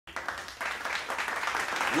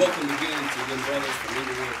Welcome again to Them Brothers from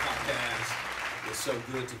Inglewood podcast. It's so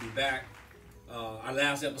good to be back. Our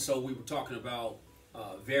last episode, we were talking about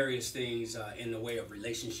various things in the way of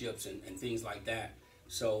relationships and things like that.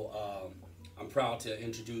 So I'm proud to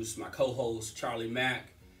introduce my co-host, Charley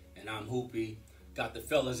Mack, and I'm Hoopie. Got the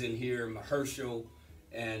fellas in here, Mahershel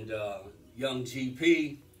and young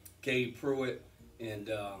GP, Gabe Pruitt. And,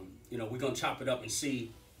 we're going to chop it up and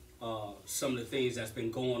see some of the things that's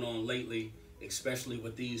been going on lately, especially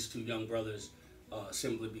with these two young brothers,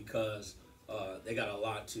 simply because they got a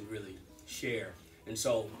lot to really share. And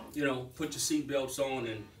so, put your seatbelts on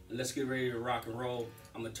and let's get ready to rock and roll.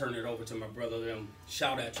 I'm going to turn it over to my brother. Them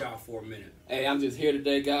shout at y'all for a minute. Hey, I'm just here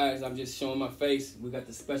today, guys. I'm just showing my face. We got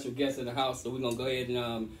the special guests in the house, so we're going to go ahead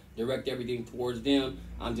and direct everything towards them.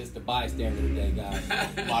 I'm just a bystander today, guys.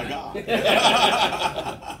 My God.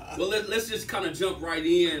 Well, let's just kind of jump right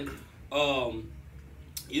in.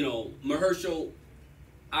 Mahershel,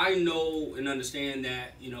 I know and understand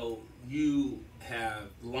that, you have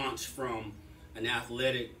launched from an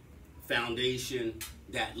athletic foundation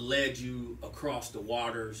that led you across the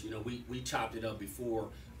waters. We chopped it up before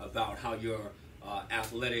about how your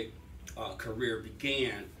athletic career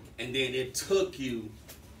began, and then it took you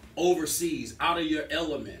overseas, out of your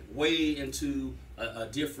element, way into a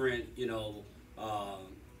different,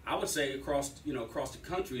 I would say across the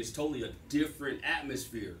country, it's totally a different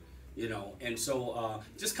atmosphere, and so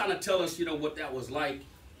just kind of tell us, what that was like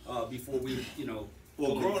before we,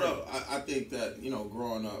 Well, growing up, I think that,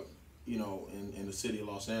 growing up, in the city of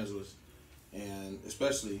Los Angeles, and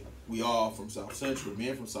especially we all from South Central,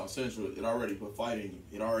 being from South Central, it already put fight in you.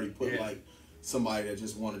 It already put like somebody that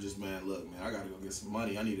just want to look, man, I got to go get some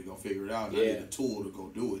money. I need to go figure it out. And I need a tool to go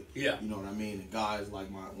do it. Yeah. You know what I mean? And guys like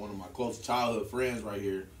one of my close childhood friends right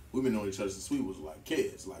here, we've been knowing each other since we was like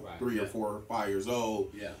kids, like 3 or 4 or 5 years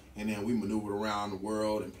old. Yeah. And then we maneuvered around the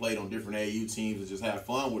world and played on different AU teams and just had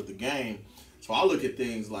fun with the game. So I look at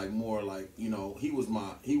things like more like, he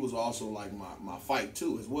was also like my fight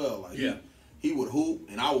too as well. Like he would hoop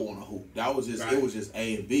and I would want to hoop. That was just, it was just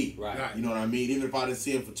A and B. Right. You know what I mean? Even if I didn't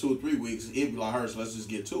see him for 2 or 3 weeks, it'd be like, Hersh, let's just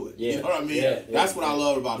get to it. Yeah. You know what I mean? That's what I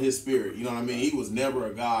loved about his spirit. You know what I mean? He was never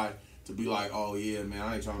a guy to be like, oh yeah, man,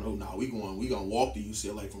 I ain't trying to hoop. Nah, we gonna walk to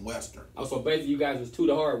UCLA from Western. Oh, so basically you guys was two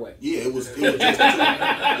the hard way. Yeah, it was just it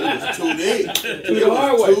was too deep. Two the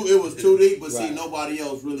hard way. It was too deep, but see, nobody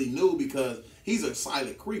else really knew because he's a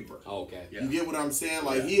silent creeper. Oh, okay. You get what I'm saying?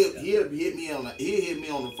 Like he'd hit me on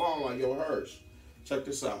the phone like, yo, Hersh, check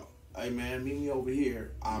this out. Hey man, meet me over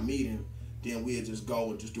here. I'll meet him. Then we'd just go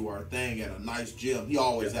and just do our thing at a nice gym. He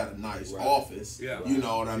always had a nice office. Yeah. You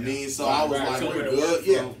know what I mean? So I was like, we're good.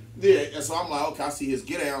 Yeah. And so I'm like, okay, I see his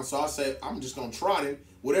get down. So I said, I'm just gonna trot him.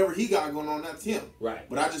 Whatever he got going on, that's him. Right.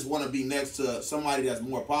 But I just want to be next to somebody that's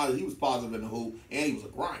more positive. He was positive in the hoop, and he was a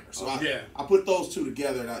grinder. So I put those two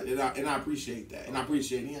together, and I appreciate that, and I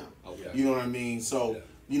appreciate him. Okay. You know what I mean? So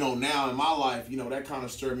now in my life, that kind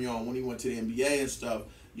of stirred me on when he went to the NBA and stuff.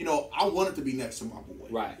 I wanted to be next to my boy.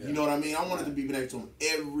 Right. You know what I mean? I wanted to be next to him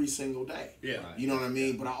every single day. Yeah. You know what I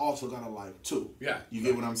mean? But I also got a life too. Yeah. You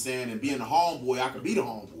get what I'm saying? And being the homeboy, I could be the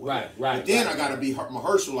homeboy. Right. But then I got to be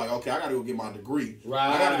Mahershel. Like, okay, I got to go get my degree.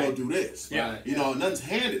 Right. I got to go do this. Yeah. Nothing's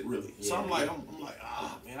handed really. So I'm like,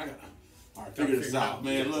 man, I got to. All right, figure this out,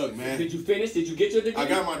 man. Look, man. Did you finish? Did you get your degree? I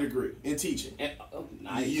got my degree in teaching.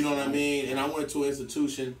 Nice. You know what I mean? And I went to an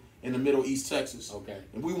institution in the Middle East Texas. Okay.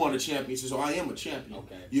 And we won a championship, so I am a champion.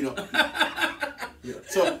 Okay.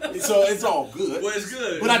 So it's all good. Well, it's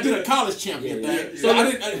good. But I did a college champion thing. So I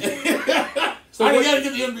didn't got to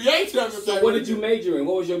get the NBA champion. So what did you major in?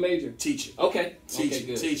 What was your major? Teaching. Okay.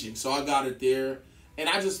 Teaching. So I got it there, and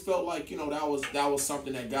I just felt like that was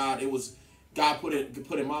something that God put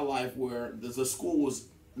in my life where the school was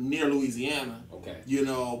near Louisiana. Okay.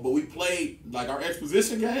 But we played like our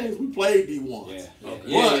exposition games. We played D1. Yeah.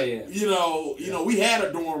 Okay. But we had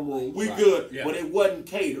a dorm room. We good, but it wasn't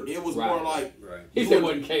catered. It was more like he said it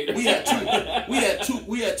wasn't catered. We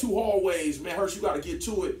had two hallways. Man, Hersh, you got to get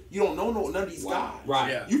to it. You don't know none of these guys.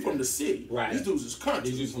 Right. Yeah. You from the city. Right. These dudes is country.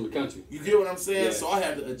 These dudes from the country. You get what I'm saying? Yeah. So I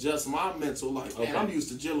had to adjust my mental. Like, man, I'm used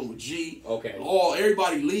to dealing with G. Okay.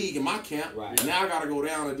 Everybody league in my camp. Right. And now I got to go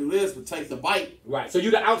down and do this, but take the bite. Right. So you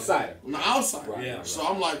the outsider. I'm the outsider. Right. Yeah. So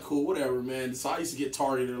I'm like, cool, whatever, man. So I used to get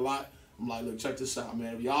targeted a lot. I'm like, look, check this out,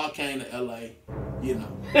 man. If y'all came to LA,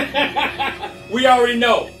 we already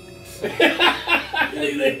know. Rude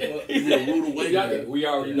awakening. We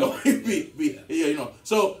already know.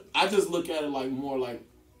 So I just look at it like more like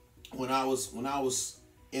when I was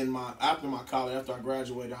after my college, after I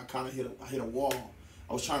graduated, I kind of hit a wall.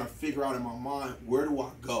 I was trying to figure out in my mind, where do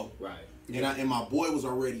I go? Right. and my boy was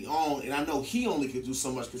already on, and I know he only could do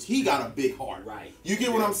so much because he got a big heart. Right. You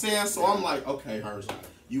get what I'm saying? So I'm like, okay, Hurst,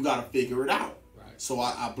 you got to figure it out. Right. So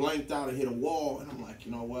I blanked out and hit a wall, and I'm like,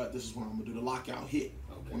 you know what? This is when I'm gonna do the lockout hit.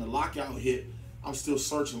 Okay. When the lockout hit, I'm still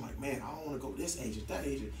searching. Like, man, I don't want to go this agent, that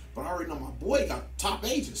agent, but I already know my boy got top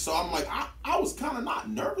agents. So I'm like, I was kind of not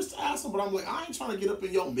nervous to ask him, but I'm like, I ain't trying to get up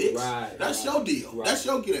in your mix. Right. That's your deal. Right. That's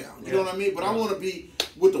your get out. You know what I mean? But I want to be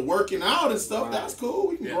with the working out and stuff. Right. That's cool.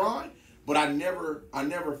 We can grind. But I never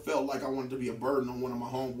felt like I wanted to be a burden on one of my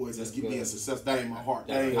homeboys that's being successful. That ain't my heart.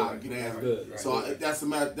 That ain't how I get down. Good. So that's the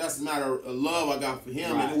matter of love I got for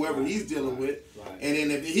him and whoever he's dealing with. Right. And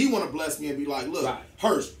then if he want to bless me and be like, look, Right.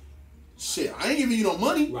 Hurst, shit, I ain't giving you no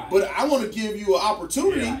money, Right. but I want to give you an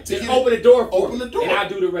opportunity to just open the door for open me, the door. and I'll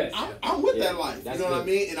do the rest. I'm with that life. That's You know what I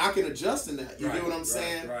good. mean? And I can adjust in that. You Right, get what I'm right,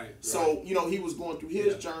 saying? right, So, you know, he was going through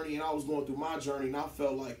his journey and I was going through my journey, and I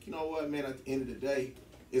felt like, you know what, man, at the end of the day,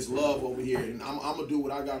 it's love over here, and I'm going to do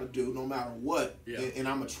what I got to do no matter what, and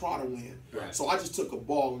I'm going to try to win. Right. So I just took a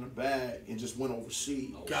ball in the bag and just went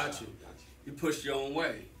overseas. Got you. You pushed your own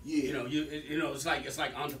way. Yeah. You know, it's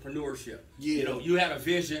like entrepreneurship. Yeah. You know, you had a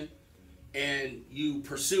vision and you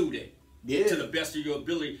pursued it to the best of your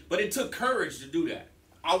ability. But it took courage to do that.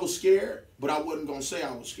 I was scared, but I wasn't going to say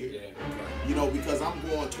I was scared. Yeah. You know, because I'm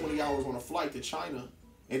going 20 hours on a flight to China.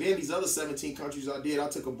 And then these other 17 countries I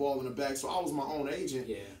took a ball in the bag. So I was my own agent.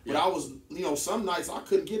 Yeah. But I was, you know, some nights I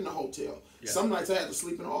couldn't get in a hotel. Yeah. Some nights I had to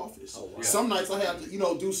sleep in the office. Oh, wow. Some nights I had to, you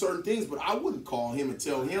know, do certain things. But I wouldn't call him and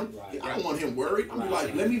tell him. Right. I don't want him worried. I'm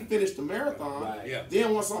like, let me finish the marathon. Right. Yeah.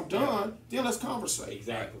 Then once I'm done, then let's conversate.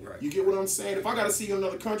 Exactly. Right. You get what I'm saying? If I got to see you in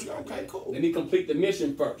another country, okay, cool. Let me complete the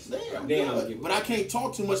mission first. Damn, then I'm good. gonna But I can't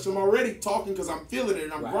talk too much because I'm already talking because I'm feeling it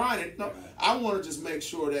and I'm Right. grinding. No, Right. I want to just make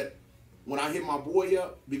sure that when I hit my boy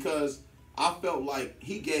up, because I felt like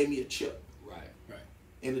he gave me a chip. Right. Right.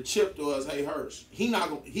 And the chip was, hey, Hurst. He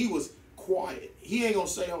was quiet. He ain't going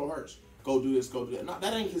to say, oh, Hurst, go do this, go do that. No,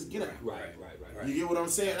 that ain't his get out. Right. You get what I'm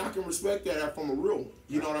saying? I can respect that from a real one.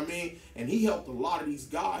 You know what I mean? And he helped a lot of these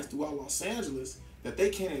guys throughout Los Angeles that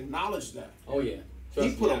they can't acknowledge that. Oh yeah.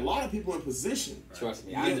 He put a lot of people in position. Trust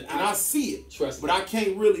me. And I see it. Trust me. But I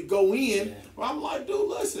can't really go in. Yeah. But I'm like, dude,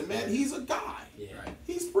 listen, man, he's a guy. Yeah.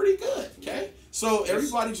 He's pretty good, okay? So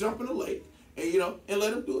everybody jump in the lake and, you know, and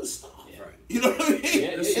let him do his stuff. Yeah. Right. You know what I mean? Yeah,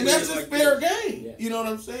 And that's just like fair this. game. Yeah. You know what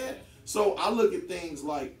I'm saying? Yeah. So I look at things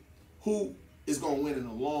like who is going to win in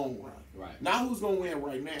the long run. Right. Not who's going to win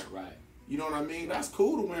right now. Right. You know what I mean? That's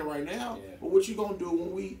cool to win right now. Yeah. But what you going to do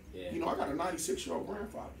when we, Yeah. you know, I got a 96-year-old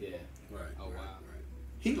grandfather. Yeah. Right. Oh, wow. Right.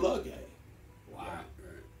 He love Gabe. Wow. Right.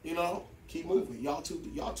 You know, keep moving. Y'all too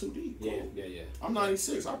deep. Yeah. Cool. Yeah. I'm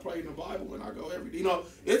 96. I pray in the Bible when I go every day. You know,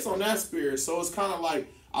 it's on that spirit. So it's kind of like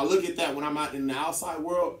I look at that when I'm out in the outside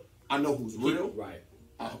world. I know who's real. Right.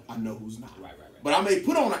 I know who's not. Right. But I may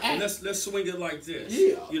put on an And act. let's swing it like this.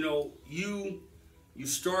 Yeah. You know, you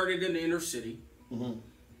started in the inner city. Mm-hmm.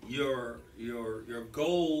 Your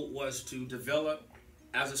goal was to develop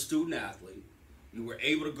as a student athlete. You were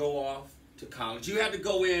able to go off to college. You had to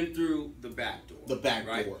go in through the back door. The back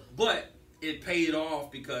right? door. But it paid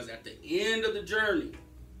off because at the end of the journey,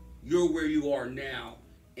 you're where you are now,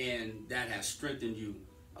 and that has strengthened you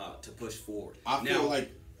to push forward. I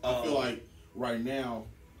feel like right now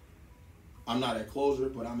I'm not at closure,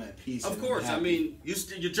 but I'm at peace. Of and course, I'm I mean,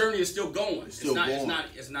 your journey is still going. It's still going.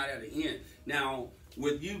 It's not at the end. Now,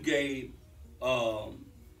 with you, Gabe,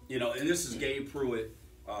 you know, and this is Gabe Pruitt,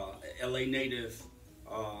 LA native.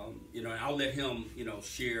 You know, and I'll let him, you know,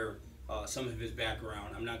 share some of his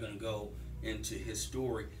background. I'm not going to go into his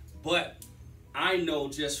story, but I know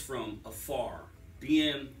just from afar,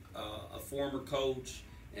 being a former coach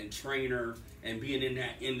and trainer and being in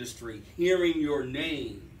that industry, hearing your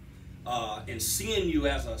name and seeing you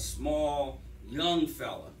as a small young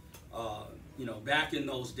fella, you know, back in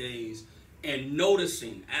those days, and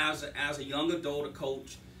noticing as a young adult, a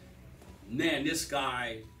coach, man, this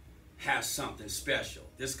guy has something special.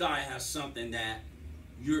 This guy has something that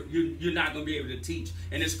you're not going to be able to teach.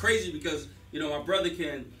 And it's crazy because, you know, my brother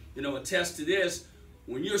can, you know, attest to this.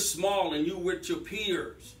 When you're small and you with your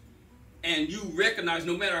peers and you recognize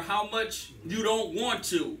no matter how much you don't want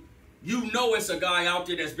to, you know it's a guy out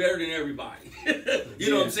there that's better than everybody. You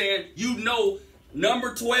know what I'm saying? You know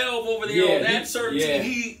number 12 over there on that certain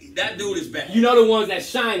team, that dude is bad. You know the ones that's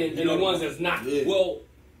shining and the ones that's not. Yeah. Well,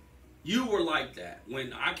 you were like that.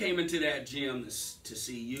 When I came into that gym to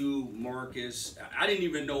see you, Marcus, I didn't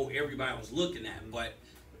even know everybody I was looking at, but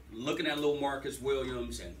looking at little Marcus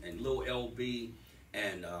Williams and little LB,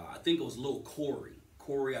 and I think it was little Corey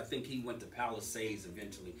Corey, I think he went to Palisades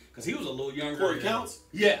eventually because he was a little younger. Corey Counts?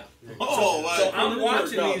 Yeah. Oh, so I'm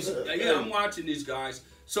watching Counts. these. Yeah, I'm watching these guys.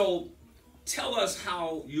 So tell us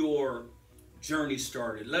how your journey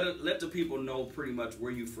started. Let the people know pretty much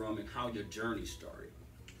where you're from and how your journey started.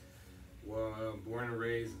 Well, born and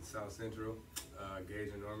raised in South Central,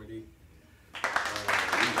 Gage in Normandy.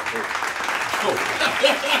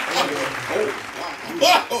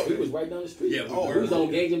 We was right down the street. Yeah, we was on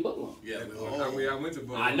Gage and Butler. Yeah, I went to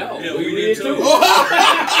Brotha. I know. Yeah, we we did did too. too.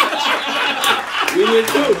 We did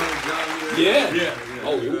too. Yeah.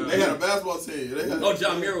 Oh, They had a basketball team. Oh,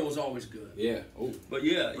 John Muir was always good. Yeah. Oh. But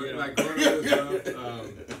yeah, But you know. like growing up,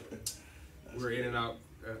 we're in and out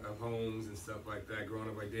of homes and stuff like that. Growing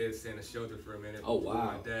up, I did stay in a shelter for a minute. Oh,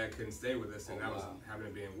 wow. My dad couldn't stay with us, and Oh, I was wow. having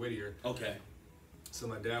to be in Whittier. Okay. So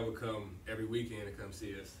my dad would come every weekend to come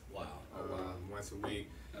see us. Wow. Once a week.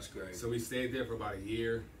 That's great. So we stayed there for about a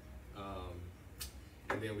year.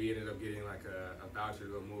 And then we ended up getting like a voucher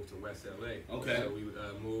to go move to West LA. Okay. So we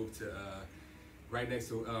moved to right next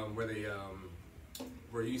to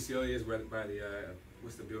where UCLA is, right by the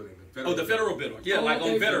what's the building? The Federal Building. Yeah, Oh, like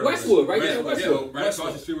okay. on Veterans. Westwood, right there, Westwood. Westwood. Right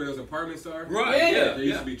across the street where those apartments are. Right. Yeah. There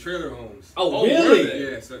used to be trailer homes. Oh, really?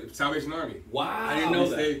 really? Yeah, so Salvation Army. Wow. I didn't know We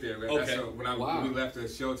that. stayed there. Okay. That's when we left the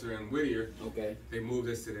shelter in Whittier, Okay. they moved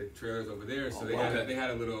us to the trailers over there. So Oh, they wow. had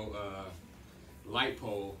a little light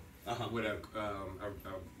pole with a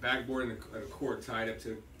backboard and a cord tied up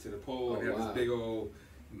to the pole, and they had wow. this big old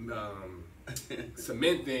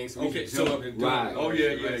cement thing. So we Okay, could jump so- up and do right. it. Oh, yeah,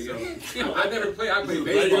 Right, yeah. So, I never played. I played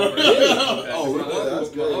baseball. Oh, My really? That's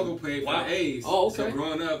my good. uncle played for Wow. the A's. Oh, okay. So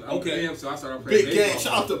growing up, I was Okay. him, so I started playing Big game.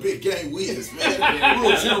 baseball. Shout out to Big Game Wiz, man.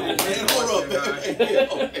 Real general, man. Hold up,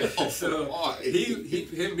 man. So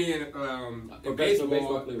him being a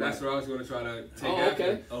baseball, player, that's right. what I was going to try to take Oh, after.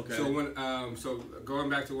 okay. Okay. So so going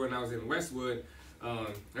back to when I was in Westwood, I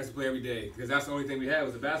used to play every day because that's the only thing we had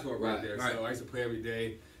was the basketball right Right, there. right. So I used to play every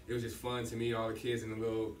day. It was just fun to me. All the kids in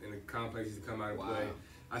the complex used to come out and Wow. play.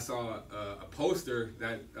 I saw a poster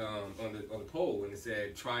that on the pole and it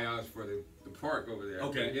said tryouts for the park over there.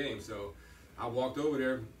 Okay. For the game. So I walked over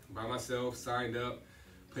there by myself, signed up,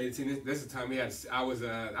 played the team. This is the time we had. I was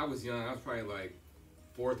young. I was probably like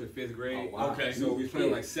 4th or 5th grade. Oh, wow. Okay. So we was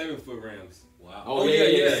playing like 7-foot rams. Wow. Oh,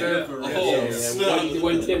 yeah. 7-foot rams. Oh, Yeah. snap. It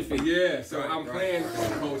wasn't 10 feet. Yeah, so Right, I'm right. playing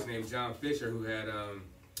with a coach named John Fisher who had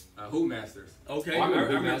Hoop Masters. Okay. Oh, I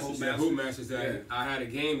remember remember Hoop Yeah, Hoop Masters. That Yeah. I had a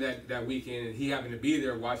game that weekend, and he happened to be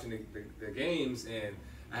there watching the games, and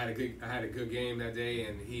I had a good game that day.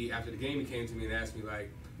 And after the game, he came to me and asked me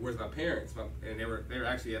like, "Where's my parents?" And they were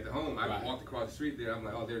actually at the home. I Right. walked across the street there. I'm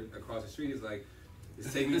like, "Oh, they're across the street." He's like,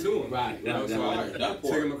 "Just take me to them." Right, You know, right, so I that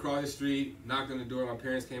took part. him across the street, knocked on the door. My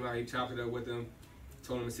parents came out. He chopped it up with them,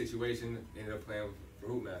 told him the situation. Ended up playing for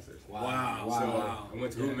Hoop Masters. Wow. So Wow. I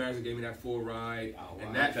went to Hoop Masters, gave me that full ride, Oh, wow.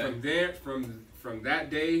 and that Okay. from that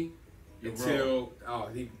day You until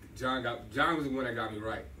John was the one that got me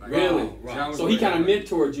right. Like, Really? Right. John was So the he one that kind of got me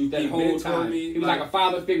mentored you that He whole mentored time. me, He was like like- a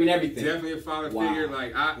father figure and everything. definitely a father Wow. figure.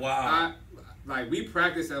 Like Wow. like we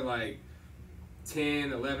practiced at like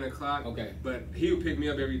 10, 11 o'clock. Okay. But he would pick me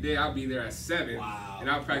up every day. I'll be there at 7. Wow. And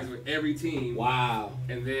I'll practice with every team. Wow.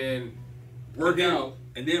 And then work out.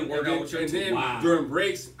 And then work out with your and team. then Wow. during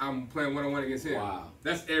breaks, I'm playing 1-on-1 against him. Wow.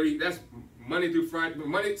 That's Monday through Friday,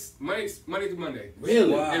 Monday through Monday.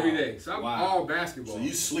 Really? Wow. Every day. So I'm Wow. all basketball. So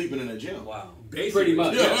you sleeping in the gym? Wow. basically Pretty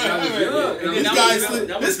much. Yeah, I was young. And This I was guy's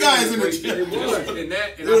young. this guy's in the It gym. was, and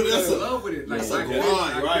I Dude, that's fell in a- love with it. Like that's a I couldn't,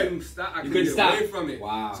 grind, I right? couldn't stop. I You couldn't couldn't get stop. away from it.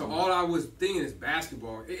 Wow. So all I was thinking is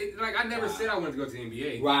basketball. Like I never Wow. said I wanted to go to the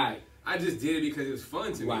NBA. Right. I just did it because it was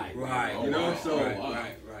fun to me. Right. Right. You know, wow. so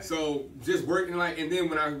Right. so just working and then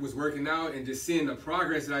when I was working out and just seeing the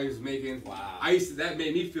progress that I was making, Wow. that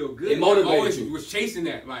made me feel good. It motivated I always you. was chasing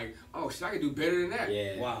that, like, oh, shit, I could do better than that.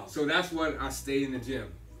 Yeah. Wow. So that's when I stayed in the gym,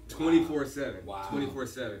 24/7. Wow.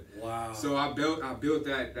 24/7. Wow. So I built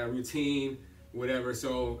that routine, whatever.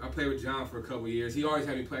 So I played with John for a couple years. He always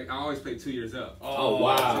had me play. I always played 2 years up. Oh,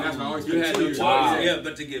 wow. So that's why I always You played had 2 no years choice. up. Wow. Yeah,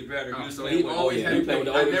 but to get better. You So playing he with- always yeah, had you me played play. with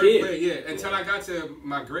the I older never kids. played, until I got to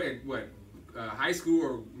my grade, high school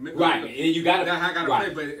or Right. And you got to. I got to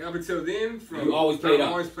right. play, but up until then, You always played I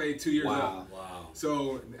up. always played 2 years Wow. up. Wow.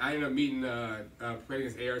 So I ended up meeting, playing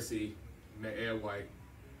against ARC, met Ed White,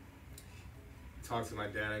 talked to my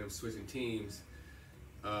dad, I ended up switching teams.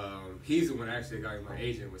 He's the one actually got me my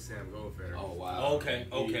agent with Sam Goldfeder. Oh, wow. Okay.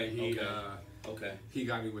 Okay. He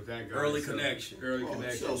got me with that guy. Early connection. Early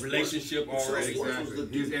connection. Relationship already. Exactly.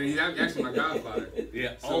 He's actually my godfather.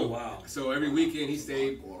 Yeah. So, wow. So every weekend he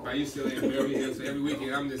stayed by UCLA in Beverly Hills. So every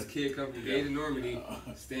weekend I'm this kid coming from Gabe to Normandy,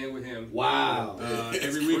 staying with him. Wow.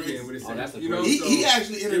 Every weekend with his he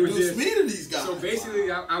actually introduced me to these guys. So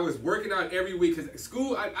basically, I was working out every week because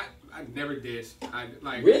school, I never ditched.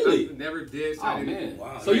 Really? I never ditched. Oh, man.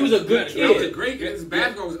 Wow. So you was a good kid. I was a great kid.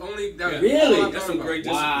 Basketball was only that. Really? That's some great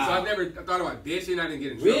discipline. Wow. So I never thought about ditching. I didn't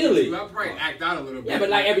get in trouble. Really? I probably act out a little bit. Yeah, but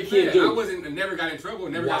like every kid do. I never got in trouble.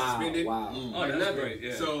 Never got suspended. Wow. Oh, that's nothing. great.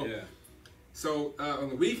 Yeah. So on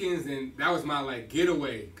the weekends, then that was my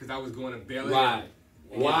getaway because I was going to Bel Air. Right.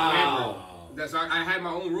 Wow. That's why I had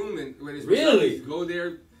my own room and really go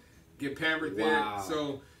there, get pampered there.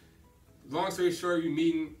 So long story short, you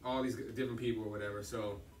meeting all these different people or whatever.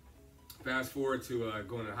 So fast forward to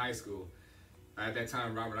going to high school. At that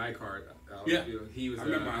time, Robert Eichart. He was.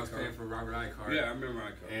 I was playing for Robert Eichart. Yeah, I remember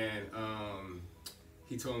Eichart. And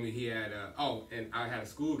he told me he had. And I had a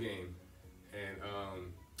school game, and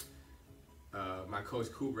my coach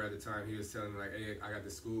Cooper at the time, he was telling me like, "Hey, I got the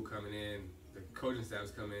school coming in. The coaching staff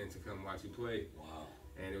was coming in to come watch you play." Wow.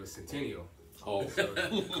 And it was Centennial. Oh,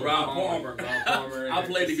 Rob Palmer. I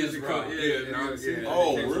played against Rob.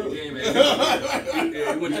 Oh, really?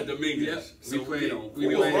 Yeah, he went to Dominguez. Yep. So we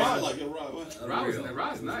played.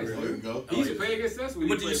 Rob's nice. He used to play against us. He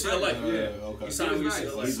went to UCLA. Yeah. Okay. He signed with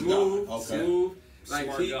UCLA. Smooth. Smart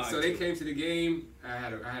guy. So they came to the game. I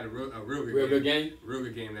had a real good game. Real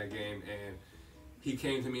good game that game. And he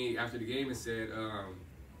came to me after the game and said,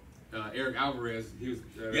 Eric Alvarez, he was.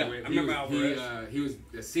 I remember Alvarez. He was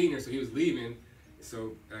a senior, so he was leaving.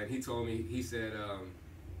 So he told me, he said,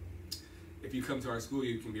 if you come to our school,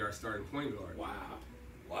 you can be our starting point guard. Wow.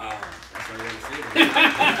 That's all you had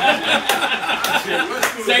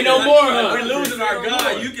to say. Say no more, huh? We're losing our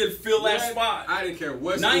guy. You can fill that spot. I didn't care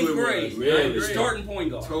what Ninth school grade. it was. Really? Starting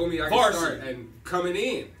point guard. Told me I could start and coming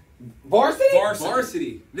in.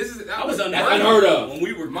 Varsity? That was unheard of. When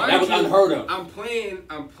we were that was unheard of. I'm playing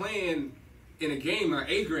in a game my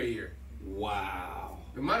 8th grade year. Wow.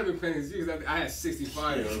 It might have been playing because I had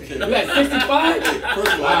 65. You had 65?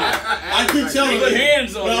 First of all, I keep telling you. Put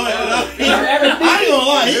hands on I ain't gonna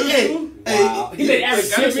lie. He said average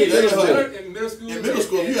 60 in middle school. In middle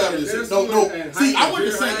school, if you average no. See, I went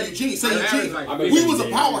to St. Eugene. We was a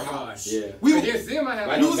powerhouse. Yeah. We was against them. I had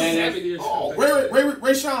like 7 years. Oh,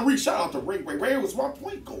 Ray Sean Reed. Shout out to Ray. Ray was my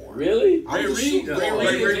point guard. Really? Ray Reed.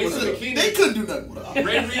 They couldn't do nothing with us.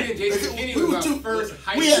 Ray Reed and Jason McKinney was my first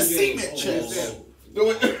high school game. We had cement chest. That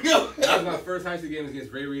was my first high school game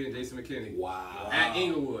against Ray Reed and Jason McKinney. Wow. At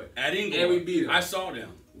Inglewood. And we beat them. I saw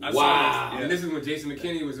them. Wow. And this is when Jason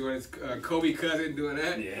McKinney was doing his Kobe cousin doing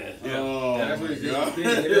that. Yeah. Oh, that's when Jason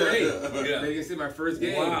McKinney. They can see my first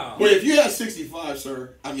game. Wow. Well, if you have 65,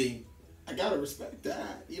 sir, I mean, I gotta respect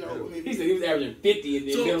that. You know, he said he was averaging 50 in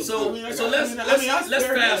the middle. So let's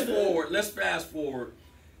fast forward. Let's fast forward.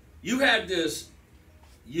 You had this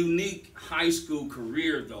unique high school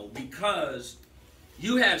career though, because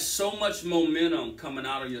you had so much momentum coming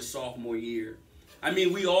out of your sophomore year. I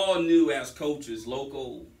mean, we all knew as coaches,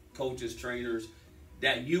 local coaches, trainers,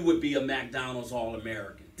 that you would be a McDonald's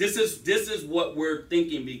All-American. This is what we're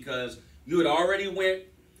thinking because you had already went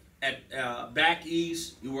at back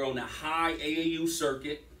east. You were on the high AAU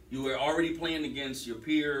circuit. You were already playing against your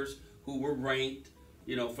peers who were ranked,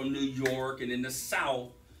 from New York and in the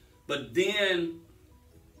South. But then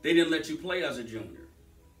they didn't let you play as a junior.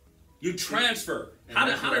 You transferred. How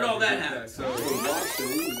did all that happen? So we was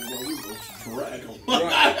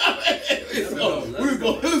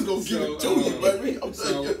gonna give it to you, baby.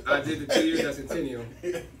 So I did the 2 years at Centennial.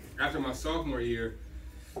 After my sophomore year,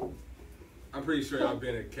 I'm pretty sure y'all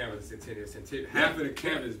been at campus at Centennial. Half of the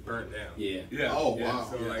campus burnt down. Yeah. Oh wow.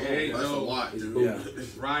 So that's a lot,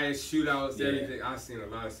 dude. Riots, shootouts, everything. I've seen a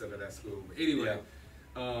lot of stuff at that school. But anyway,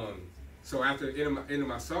 so after the end of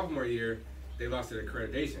my sophomore year, they lost their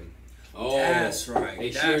accreditation. Oh, that's right.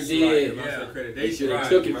 They sure did. They should have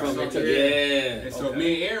took it from them. Yeah. And so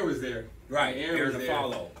me and Aaron was there. Right. Aaron was to there.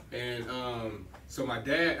 follow. And so my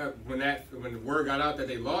dad, when the word got out that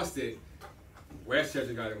they lost it,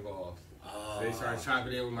 Westchester got involved. So they started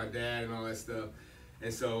chopping in with my dad and all that stuff.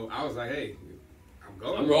 And so I was like, hey, I'm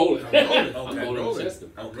going. I'm rolling. I'm rolling.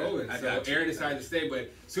 So Aaron decided to stay,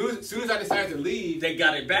 but soon as I decided to leave, they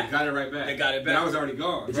got it back. They got it right back. But I was already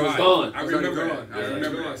gone. It was gone. I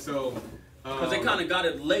remember that. So because they kind of got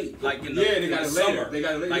it late, like in the they got it summer. later. They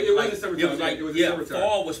got it later. It wasn't summertime. It was summertime.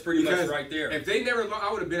 Fall was pretty much right there. If they never,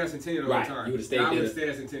 I would have been at Centennial the whole time. You would have stayed there. I would have stayed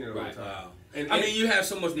at Centennial the whole time. Wow. And I mean, you have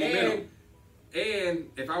so much momentum. And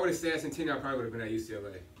if I would have stayed at Centennial, I probably would have been at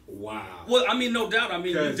UCLA. Wow. Well, I mean, no doubt. I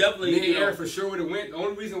mean, you definitely. Me and Aaron for sure would have went. The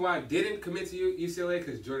only reason why I didn't commit to UCLA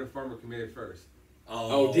because Jordan Farmer committed first.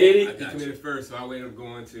 Oh, did he? He committed first, so I ended up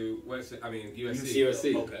going to USC.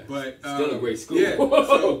 USC. Okay. But still a great school. Yeah.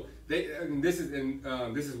 So this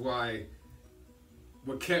is why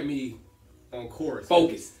what kept me on course.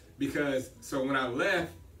 Focused. Because when I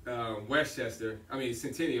left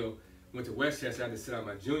Centennial, went to Westchester. I had to sit out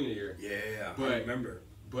my junior year. Yeah, but, I remember.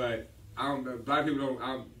 But a lot of people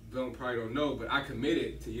probably don't know, but I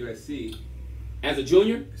committed to USC as a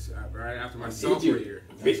junior. Right after my sophomore year.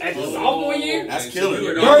 As a sophomore year? That's killing.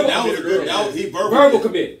 That was a good. He verbal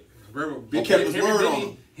committed. Verbal. He kept his word on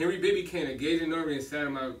him. Henry Bibby came to Gage and Norman and sat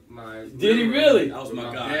in my. Did he really? That was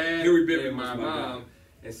my guy. Dad Henry Bibby and was my my mom guy.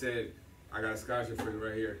 and said, "I got a scholarship for you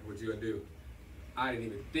right here. What you gonna do?" I didn't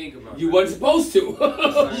even think about You that. wasn't supposed to.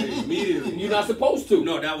 Immediately. You're not supposed to.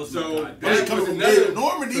 No, that was so my guy. that was another. So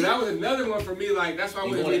that was another one for me. Like that's why I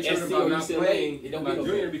wasn't really tripping about not playing my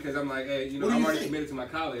junior because I'm like, hey, I'm already committed to my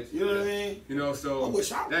college. You know what I mean? So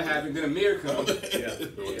that happened. Then Amir comes. Yeah.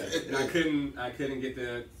 And I couldn't get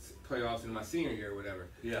the playoffs in my senior year or whatever.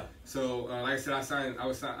 Yeah. So like I said, I signed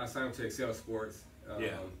up to Excel Sports.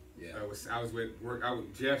 Yeah. I was with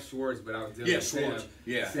Jeff Schwartz, but I was dealing with Schwartz.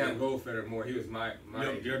 Sam Goldfeder more. He was my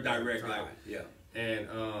your direct guy. Yeah. And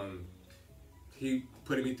he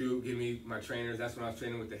put me through, giving me my trainers. That's when I was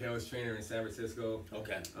training with the Hells trainer in San Francisco.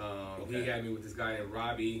 Okay. He had me with this guy named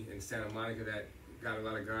Robbie in Santa Monica that got a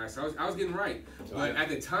lot of guys. So I was getting right. But at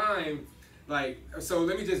the time, so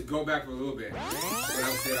let me just go back for a little bit. When I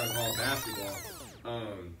was saying I was all basketball.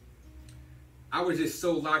 I was just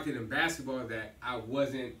so locked in basketball that I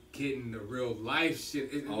wasn't getting the real life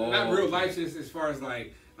shit. Not real life shit as far as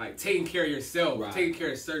like taking care of yourself, taking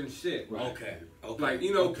care of certain shit. Right. Okay. Like,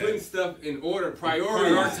 putting stuff in order,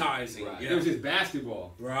 prioritizing. Right. It was just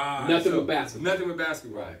basketball. Right. Nothing but basketball. Nothing but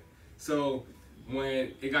basketball. Right. So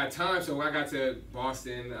when it got time, so when I got to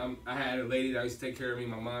Boston, I had a lady that used to take care of me.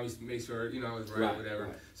 My mom used to make sure, I was right or whatever.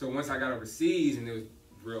 Right. So once I got overseas and it was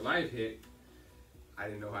real life hit, I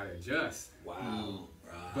didn't know how to adjust. Wow.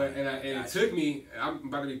 But it took me. I'm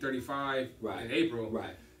about to be 35 in April.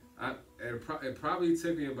 Right. It probably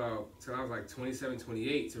took me about till I was like 27,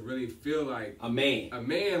 28 to really feel like a man.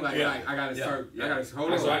 Like I gotta start. I gotta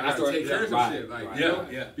hold on. I gotta take care of some shit. Like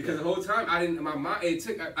because the whole time I didn't. My mind. It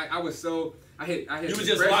took. I was so. I hit. You were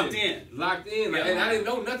just locked in. Like, and I didn't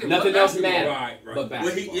know nothing. Nothing else mattered. Right. But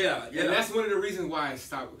basketball. And that's one of the reasons why I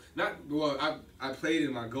stopped. I played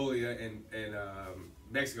in Mongolia and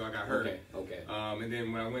Mexico. I got hurt. Okay. And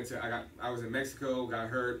then when I was in Mexico, got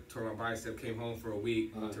hurt, tore my bicep, came home for a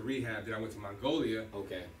week to rehab. Then I went to Mongolia.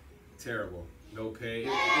 Okay. Terrible. No pay. It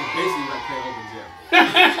was basically like playing open gym.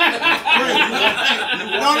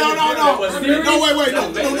 No.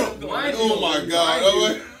 Oh my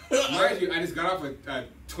God. Mind you, I just got off a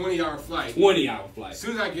 20-hour flight. 20-hour flight. As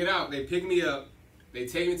soon as I get out, they pick me up. They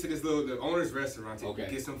take me to the owner's restaurant to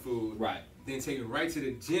get some food. Right. Then take me right to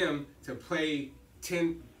the gym to play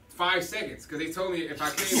 5 seconds because they told me if I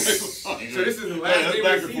came. So this is the last day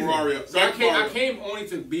of the season. So I came only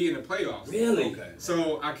to be in the playoffs. Really? Okay.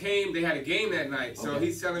 So I came. They had a game that night. So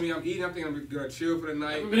he's telling me I'm eating. I'm thinking I'm gonna chill for the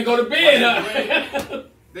night. I'm gonna go to bed.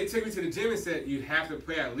 They took me to the gym and said you have to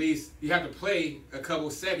play a couple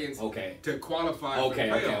seconds. To qualify for the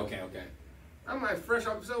playoffs. Okay. I'm like fresh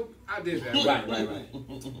off, so I did that. Right.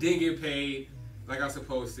 Didn't get paid like I was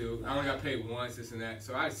supposed to. I only got paid once, this and that.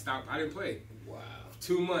 So I stopped. I didn't play. Wow.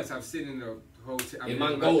 2 months, I'm sitting in the hotel. In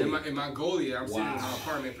Mongolia. In Mongolia, I'm sitting in my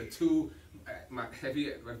apartment for 2.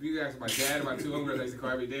 If you ask my dad and my 2 homegirls I used to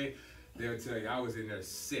call every day, they'll tell you I was in there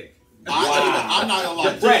sick. I'm not gonna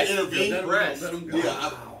lie. Depressed.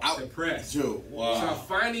 Depressed. Dude, wow. So I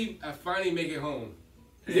finally make it home.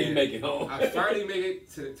 You make it home. I finally make it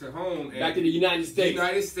to home. And back to the United States.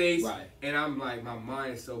 Right. And I'm like, my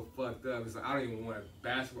mind is so fucked up. It's like I don't even want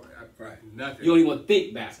basketball. Nothing. You don't even want to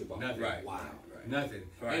think basketball. Nothing. Right. Wow. Nothing.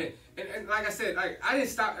 Right. And like I said, I didn't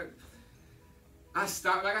stop. I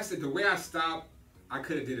stopped. Like I said, the way I stopped, I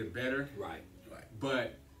could have did it better. Right.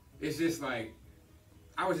 But it's just like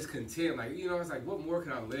I was just content. Like it's like what more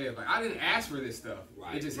can I live? Like I didn't ask for this stuff.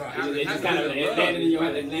 Right. It just it just kind of landed in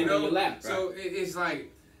your lap. So it's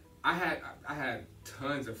like I had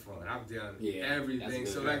tons of fun. I've done everything.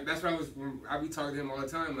 So that's why I be talking to him all the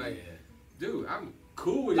time. Like, dude, I'm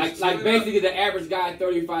cool with like basically the average guy at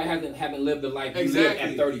 35 haven't lived the life you live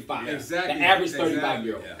at 35. Exactly. The average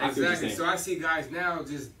 35-year-old. Exactly. So I see guys now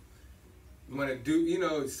just want to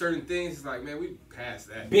do certain things. It's like, man, we passed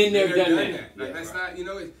that. Been there, done that. Like that's not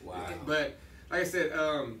But like I said,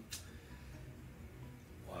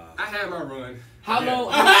 I had my run. How Yeah.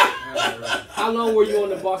 long? I had my run. How long were you on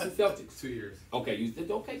the Boston Celtics? 2 years. Okay, you did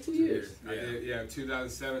 2 years. I did,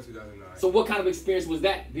 2007, 2009. So what kind of experience was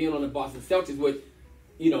that being on the Boston Celtics with,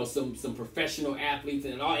 some professional athletes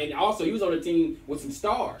and also he was on a team with some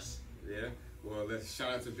stars. Yeah. Well, let's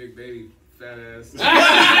shout out to Big Baby, fat ass.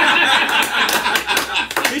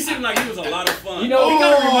 He seemed like he was a lot of fun. He kind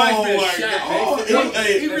of reminds me of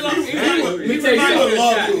Shaq. He would love you. No,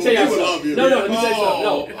 let me tell you something.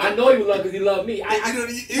 No, I know he would love because he loved me. He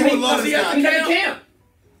would love this guy. He's at the camp.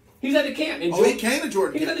 He's at the camp. And he came to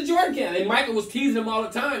Jordan. He's at the Jordan camp, and Michael was teasing him all the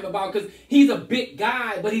time about because he's a big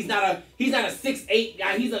guy, but he's not a 6'8"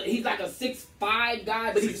 guy. He's like a 6'5"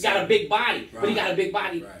 guy, but he's got a big body. Right. But he got a big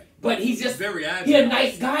body. Right. But he's just very agile. He's a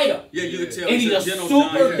nice guy though. Yeah, you can tell. And he's a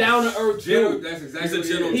super down to earth dude. That's exactly He's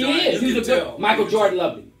a gentle He giant. is. He's a good. Michael Jordan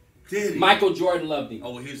loved him. Did he? Michael Jordan loved him.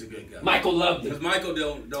 Oh, well, he's a good guy. Michael loved him. Because Michael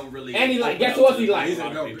don't really. And he guess who else he likes? He's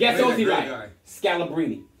Guess who else he great likes? guy.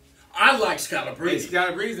 Scalabrine. I like Scalabrine.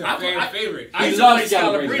 Scalabrine's a fan favorite. I used He to play loves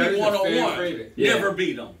Scalabrine. Scalabrine 1-on-1. Yeah. Never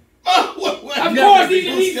beat him. Of course,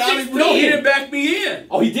 he No, he didn't back me in.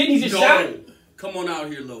 Oh, he didn't? He just shot? Come on out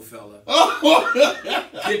here, little fella.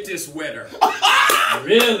 Get this wetter.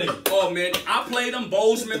 Really? Oh, man. I played him.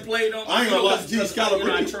 Bozeman played him. I ain't gonna lie to you,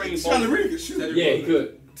 Scalabrine could shoot. Yeah, he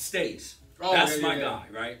could. Stace. Oh, That's yeah, my yeah. guy,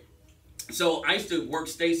 right? So I used to work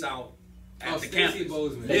Stace out at the Stacey campus.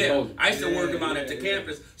 Bozeman. Yeah, Bozeman. I used to work him out Yeah, at the yeah.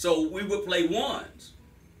 campus. So we would play ones.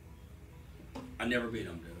 I never beat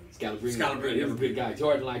him, dude. Scalabrine. He was a good guy.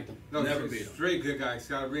 Jordan liked him. No, Never he's beat a him. straight good guy.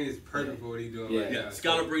 Scalabrine is perfect for what he's doing right Yeah, now.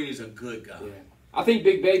 Scalabrine is a good guy. Yeah. I think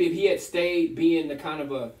Big Baby, if he had stayed being the kind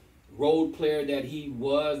of a role player that he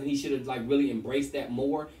was, and he should have really embraced that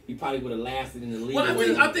more, he probably would have lasted in the league.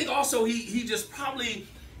 Well, I think also he just probably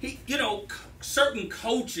certain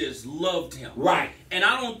coaches loved him. Right. And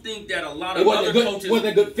I don't think that a lot It of wasn't other a good, coaches.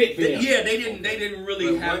 wasn't a good fit for him. Yeah, they didn't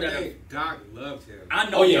really But have one that. thing, Doc loved him. I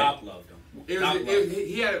know Oh, yeah. Doc loved him. He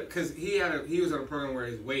was on a program where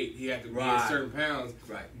his weight, he had to be Right. a certain pounds.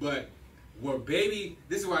 Right. But what Baby,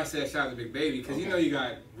 this is why I said shout out to Big Baby, because you know you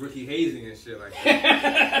got rookie hazing and shit like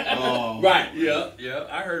that. Right. Yeah,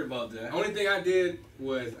 I heard about that. Only thing I did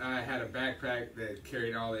was I had a backpack that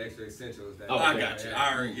carried all the extra essentials. That I got you.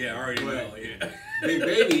 I already know. Yeah. Big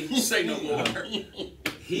Baby, Say no more.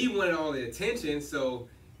 he wanted all the attention, so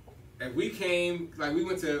if we came,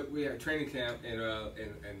 we had training camp in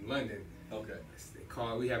London. Okay. They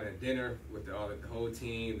called, we having a dinner with the whole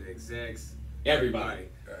team, the execs, Everybody.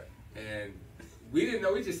 Right. and we didn't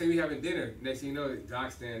know. We just said we having dinner. Next thing you know,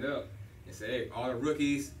 Doc stand up and say, "Hey, all the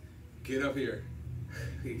rookies, get up here."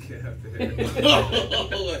 We get up there.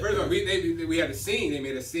 First of all, we had a scene. They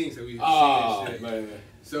made a scene, so we Oh, shit. man.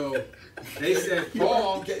 So they said,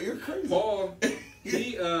 Paul, You're crazy. Paul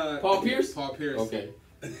Pierce? Paul Pierce. Okay.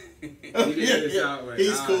 He didn't get this out, like,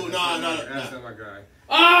 He's cool. That's No. not my guy.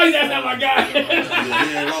 Oh, that's not my guy.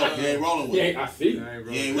 He ain't rolling with him. Yeah, I see. I ain't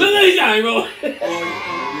He ain't Look with at him. this guy, bro. We'll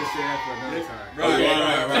say that for another time. Right.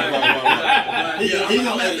 He I'm gonna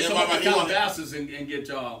gonna have to come up with he gonna- Calabasas and get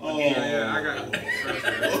y'all. Oh. Yeah, I got it.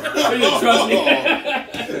 You trust me.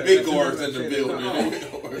 Big guards in the building.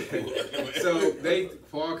 So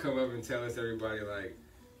Paul come up and tell us everybody,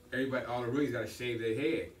 all the rookies got to shave their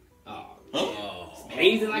head. Oh.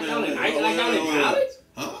 Hazing like out in college?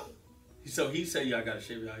 Huh? So he said y'all gotta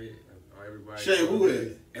shave your head. Everybody. Shave who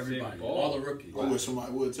is? Everybody, Shave all the rookies. I wish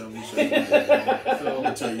somebody would tell me. I'm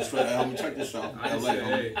gonna tell you straight. I'm gonna check this out. I just said,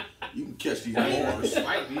 hey, You can catch these bars.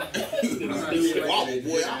 fight me. Swallow,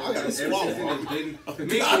 boy. I gotta swallow.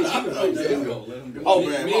 Oh,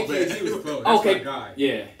 man, Me my and bad. KG was close. That's Okay. my guy.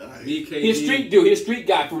 Yeah. Me, KG. He's a street dude. He's a street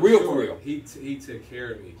guy for real, for real. He took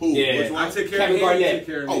care of me. Who? Yeah. Which I one? took care Kevin of him. Garnett. He took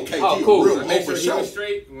care of me. Okay, Oh, cool. Real I made sure for he was sure.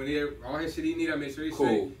 straight. When all his shit he need, I made sure he's Cool.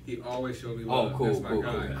 straight. He always showed me Oh, love. cool, That's my cool,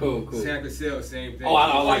 guy. cool. Sam Cassell, same thing. Oh,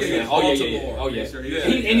 I like yeah, that. Oh, yeah. Oh, Make yeah. sure Yeah.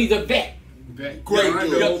 And he's a vet. Great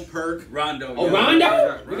Rondo, dude. Perk. Rondo. Oh, yeah.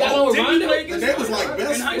 Rondo? We got on with Didn't he Rondo? play And against they was Rondo like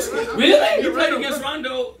best in high school? friends. Really? He played against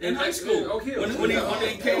Rondo in high school. Okay. When he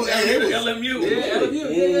came Well, down hey, to they was- LMU. Yeah, LMU.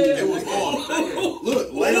 It was on.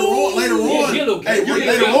 Look, later on. Yeah, you look- Hey, you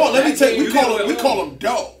later did on. Let me tell you, You we did call him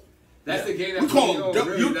dope. That's the game that We call put me him on dope.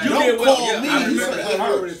 really, You like, don't did well, call yeah, me. I He remember said that. that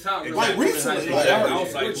hurts. Like recently, Yeah, like, I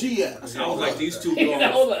was like- where G at? I was like, these two He's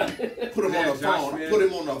guards. over. Put him on the Josh, phone. man. Put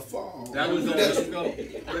him on the phone. That was That's-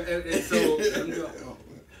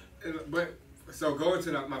 so going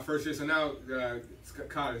to my first year. So now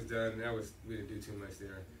college done. We didn't do too much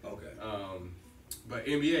there. Okay. But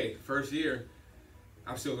NBA first year,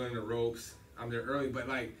 I'm still learning the ropes. I'm there early, but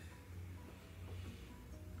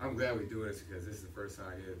I'm glad we do this because this is the first time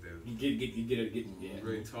I get to You get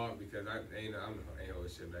really talk because I ain't always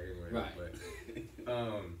shit back anyway. Right.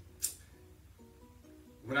 But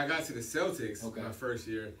when I got to the Celtics my first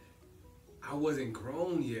year, I wasn't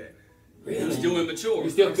grown yet. Really? You were still immature. You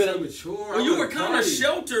still still immature. Well, you were kind of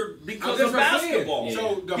sheltered because of basketball. Yeah.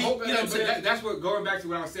 So the whole that's what going back to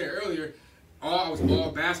what I was saying earlier. I was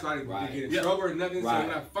all basketball. I didn't get in trouble or nothing. Right. So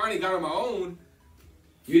when I finally got on my own,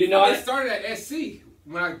 you didn't know. I started at SC.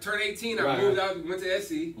 When I turned 18, I moved out, went to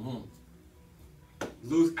SC.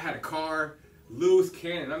 I had a car. Loose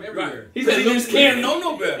cannon. I'm everywhere. He said loose cannon.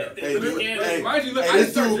 No better. Hey, mind you, look,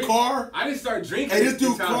 this dude car. I didn't start drinking. Hey, this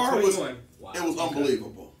dude car was. Wow. It was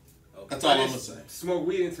unbelievable. That's all I'm gonna say. Smoked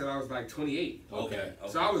weed until I was like 28. Okay.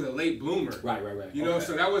 So I was a late bloomer. Right. You know,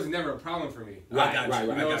 so that was never a problem for me. Right.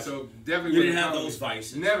 You know, so definitely you didn't have those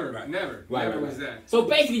vices. Never was that. So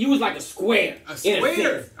basically, you was like a square. A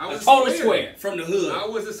square. I was a total square from the hood. I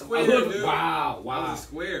was a square, dude. Wow. I was a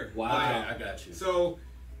square. Wow. Okay, I got you. So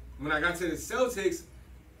when I got to the Celtics,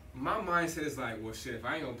 my mindset is like, well, shit, if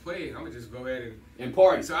I ain't gonna play, I'm gonna just go ahead and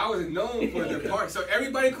party. So I wasn't known for the party. So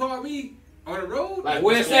everybody called me on the road. Like,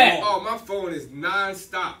 where's that? Oh, my phone is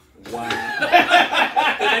non-stop. Wow.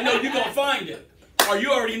 I know you're gonna find it. Or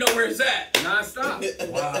you already know where it's at. Non-stop.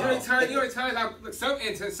 Wow. You know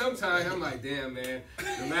times sometimes I'm like, damn, man,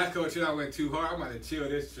 the last couple of chill I went too hard. I'm about to chill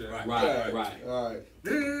this shit. Right. All right.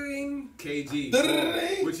 KG.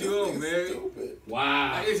 What you on, man? Stupid.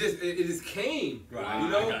 Wow. It just came. Right. You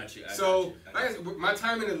know? I got you. So like I said, my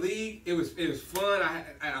time in the league, it was fun.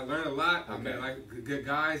 I learned a lot. I met like good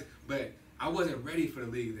guys, but I wasn't ready for the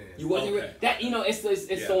league then. You wasn't ready. That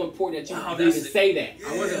it's so important that you can even say that.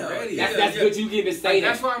 I wasn't ready. That's good. You can even say that.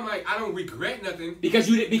 That's why I'm like, I don't regret nothing because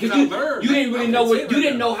you didn't really know what you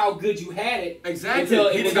didn't know how good you had it until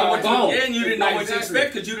it was all gone. And you didn't know what to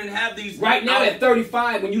expect because you didn't have these. Right now at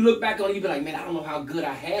 35, when you look back on it, you be like, man, I don't know how good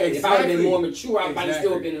I had it. If I would have been more mature, I might have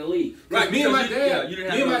still been in the league. Right. Me and my dad. You didn't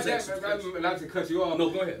have not to cut you off. No,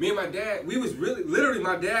 go ahead. Me and my dad, we was literally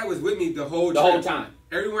my dad was with me the whole time.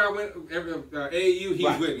 Everywhere I went, AAU, he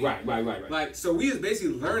was with me. Right. Like, so we was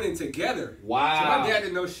basically learning together. Wow. So my dad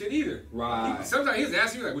didn't know shit either. Right. Sometimes he was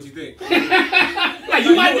asking me, like, what you think? Like,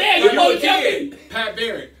 you my dad, you know kid. Pat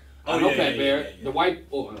Barrett. I know Pat Barrett. The white,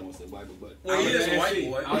 I don't want to say white, but. Well, he is a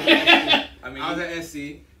white boy. I was at SC.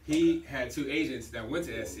 He had 2 agents that went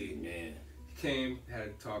to SC. Man. He came, had a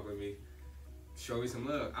talk with me. Show me some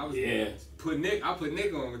love. I put Nick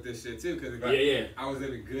on with this shit too because I was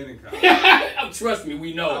living good in college. Trust me,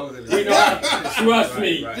 we know. We know. Trust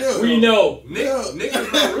me, Dude. we know. Nick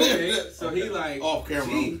was my roommate, so he like off camera.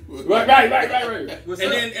 Right.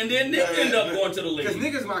 And then Nick ended up going to the league. Because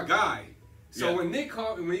Nick is my guy. So when Nick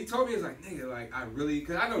called me, when he told me, he was like, nigga, like I really,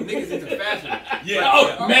 because I know Nick is into fashion.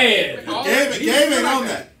 Man. Gabe ain't on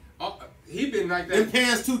that. He been like that. Them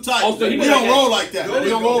pants too tight. Oh, so we don't roll like that. We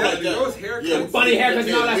don't roll like that. Those haircuts. Funny haircuts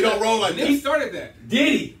and all that. We don't roll like Nick that. started that.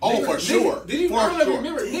 Did he? Oh, for sure. Did you? I don't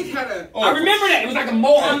remember. Nick had a. I remember that. It was like a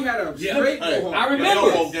mohawk. He had a straight mohawk. I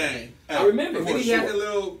remember. I remember. Then he had the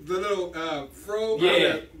little fro.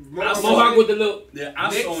 Yeah. Mohawk with the little. Yeah,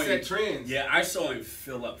 I saw him. Trends. Yeah, I saw him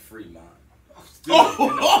fill up Fremont. Nick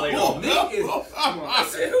is. Come on. I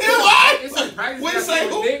said, it's a practice. What you say?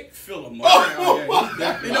 Who? Nick. Fill him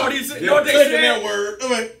up. You know what he said? You know what they said? That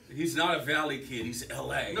word. He's not a Valley kid. He's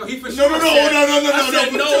L.A. No, he for sure. No. I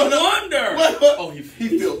said, no wonder. Oh, he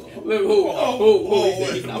filled up. Look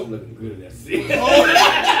who? He's not looking good at that shit.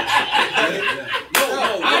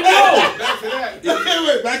 I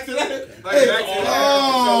know. Back to that.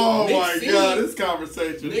 Oh my God, this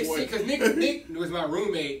conversation. Because Nick was my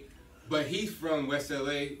roommate, but he's from West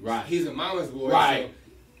LA. Right. He's a mama's boy. Right.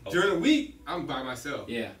 So during the week, I'm by myself.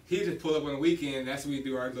 Yeah. He just pull up on the weekend. That's when we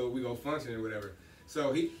do we go function or whatever.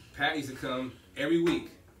 So Pat used to come every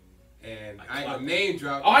week, and I ain't gonna name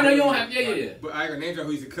drop. Oh, I know you don't have. Yeah. But I ain't gonna name drop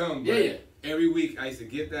who used to come. Yeah. Every week I used to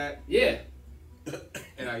get that. Yeah.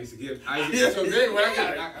 And I used to give. So then when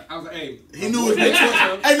I was like, hey, he knew his next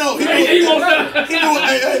one. Hey, no, he knew.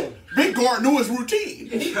 Hey, Big Guard knew his routine.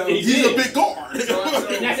 He's a big guard.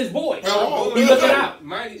 And that's his boy. He look it out.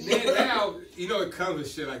 Then now, you know it comes with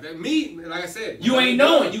shit like that. Me, like I said, you ain't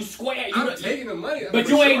knowing. You square. I'm taking the money, but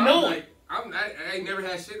you ain't knowing. I ain't never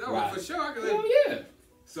had shit though. Right. For sure, I can live. Hell yeah.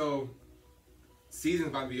 So, season's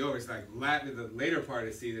about to be over. It's like the later part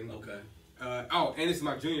of the season. Okay. And this is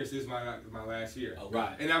my junior, so this is my last year. Oh,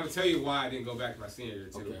 right. And I'm gonna tell you why I didn't go back to my senior year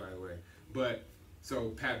too, by the way. But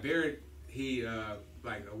so Pat Barrett, he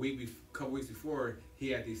like couple weeks before, he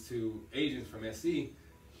had these 2 agents from SC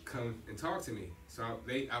come and talk to me. So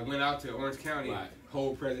I went out to Orange County,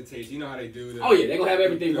 whole presentation. You know how they do. They gonna have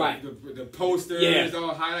everything right. The posters,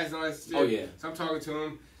 all highlights, and all that shit. Oh yeah. So I'm talking to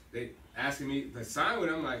them. asking me to sign with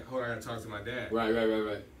him. I'm like, hold on, I gotta talk to my dad.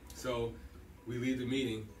 Right. So we leave the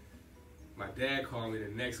meeting. My dad called me the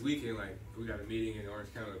next weekend, like, we got a meeting in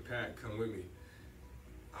Orange County with Pat, come with me.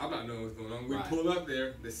 I'm not knowing what's going on. We pull up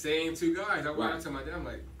there, the same two guys. I went out to my dad, I'm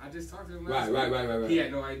like, I just talked to him last week. Right. He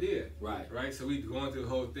had no idea. Right. So we going through the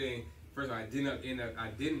whole thing. First of all, I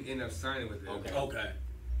didn't end up signing with them. Okay.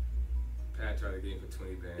 Pat tried to get him for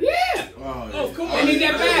 20 bands. Yeah. Oh, of course. They need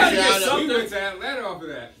that back. We went to Atlanta off of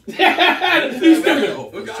that.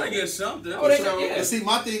 We gotta get something. And see,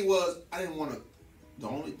 my thing was, I didn't want to. The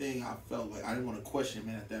only thing I felt like I didn't want to question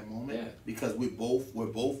him at that moment because we're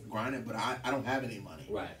both grinding, but I don't have any money.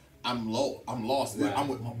 Right. I'm low. I'm lost. Right. I'm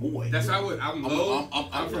with my boy. That's how I'm low.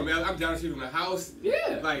 I'm from L. I'm down the street from the house.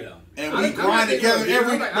 Yeah. Like, and we grind together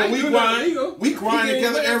we grind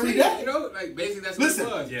together every day. You know, like basically that's what it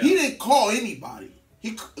was. Yeah. He didn't call anybody.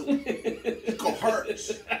 He called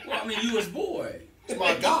hers. Well, I mean, you was boy. It's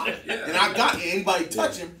my guy. Yeah. And I got anybody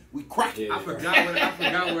touch him, we crack it. I forgot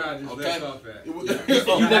where I just left off at. No, we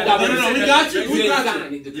got you. We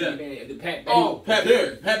got you. Pat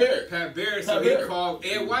Barrett. Pat Barrett. So he called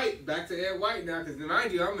Ed White. Back to Ed White now, because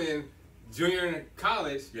mind you, I'm in junior in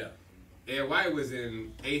college. Yeah. Ed White was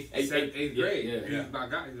in eighth grade. Yeah. He's my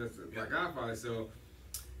guy. He's my godfather. So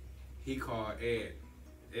he called Ed.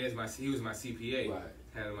 He was my CPA. Right.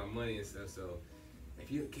 Handling my money and stuff. So if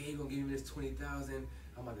Gabe gonna give me this $20,000,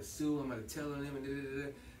 I'm about to sue him. I'm about to tell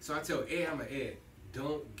him. So I tell Ed, I'm like, Ed,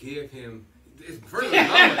 don't give him. It's first of all,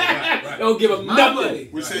 right. Don't give him nothing. Money.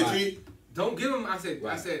 We say, G. Don't give him. I said,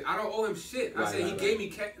 I don't owe him shit. I said he gave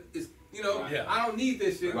me I don't need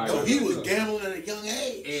this shit. So he was gambling at a young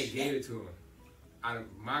age. Ed gave it to him. Out of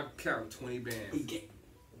my account, 20 bands.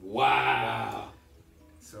 Wow.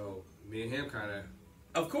 So me and him kind of.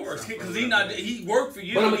 Of course, because he worked for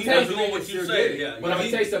you. But I'm gonna tell you what you said. Yeah. But I'm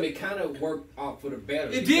gonna tell you something. It kind of worked out for the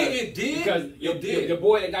better. It did. Because your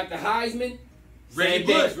boy that got the Heisman. Same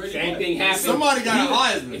thing happened. Somebody got a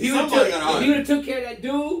Heisman. If he would have took care of that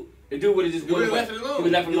dude, the dude would have just left it alone. He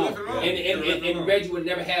would have left it alone. And Reggie would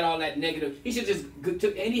have never had all that negative. He should just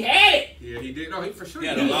took, and he had it. Yeah, he did. No, he for sure. He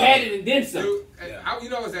had it and then some. Dude, you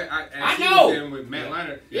know, was that I know. Was there with Matt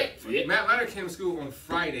Liner. Yeah. Matt Liner came to school on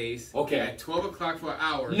Fridays. Okay. At 12 o'clock for an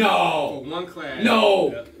hour. No. For one class.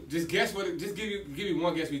 No. Yeah. Just guess what? Just give you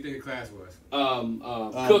one guess what you think the class was.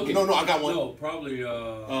 Cooking. No, I got one. No, probably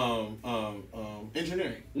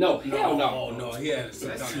engineering. No. Oh no, he had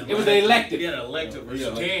it was an elective. He had an elective.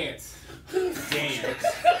 Dance.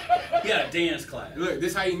 He had a dance class. Look,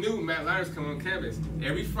 this is how you knew Matt Liner's coming on campus.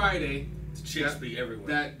 Every Friday, chicks be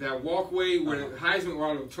everywhere. That walkway where the Heisman, where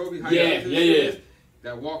all the trophy yeah.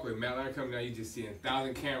 That walkway, Matt Liner coming down, you just seeing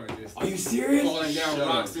 1,000 cameras just. Are you serious? Falling down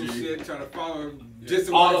rocks and shit, trying to follow him.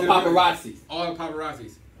 All the paparazzis. All the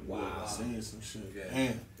paparazzis. Wow. Saying some shit.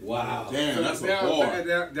 Damn. Wow. Damn, so that's a bar.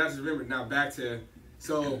 That's remember. Now back to,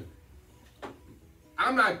 so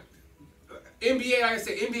I'm not, NBA, like I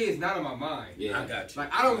said, NBA is not on my mind. Yeah, I got you.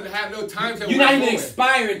 Like, I don't have no time to. You're not even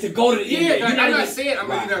aspiring to go to the NBA. Yeah, I'm not saying I'm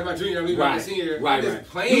leaving out my junior, I'm leaving out my senior. Right. I'm just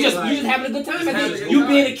playing. You just having a good time. You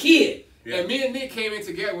being a kid. Yeah. And me and Nick came in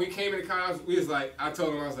together. When we came into college, we was like, I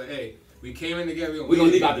told him, I was like, hey, we came in together. We're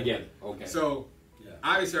going to leave out together. Okay. So,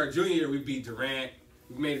 obviously, our junior year, we beat Durant.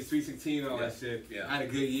 We made it Sweet 16 and all that shit. Yeah. I had a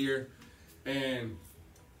good year. And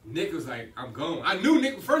Nick was like, I'm going. I knew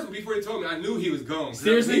Nick, first, before he told me, I knew he was going.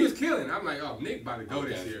 Seriously? He was killing. I'm like, oh, Nick about to go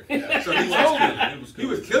this year. Yeah. So he told me. He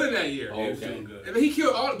was killing that year. He was doing good. And he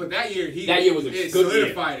killed all, but that year, was a good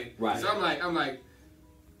solidified year. it. Right. So I'm like,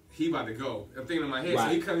 he about to go. I'm thinking in my head. So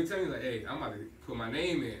he come and tell me, like, hey, I'm about to put my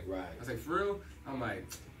name in. Right. I was like, for real? I'm like,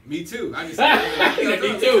 me too. I just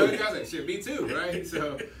me too. I was like, shit, me too, right?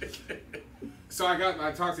 So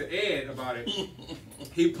I talked to Ed about it.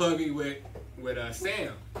 He plugged me with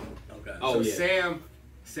Sam. Okay. Oh, so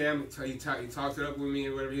Sam, he talked it up with me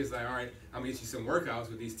and whatever. He was like, all right, I'm gonna get you some workouts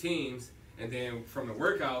with these teams. And then from the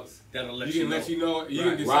workouts, that'll let you know. You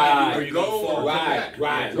can decide right. where you go or right.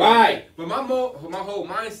 But my whole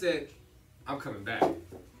mindset, I'm coming back.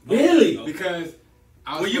 Really? Because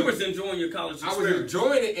you was enjoying your college experience. I was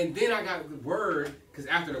enjoying it, and then I got word, because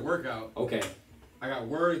after the workout, I got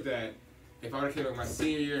word that if I would have came up my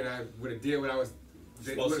senior year and I would have did what I was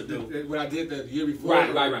supposed to do, what I did the year before, right.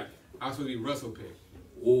 I was supposed to be Russell pick.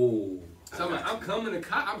 Ooh. So I'm like,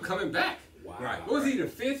 I'm coming back. Wow. Right. What was he, the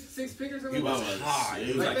fifth, sixth pick or something? He was high.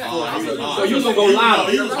 He was like that. So you was going to go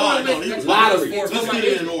lottery. He was high. No, he was lottery. Let's get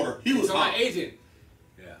it in order. He was high. My agent.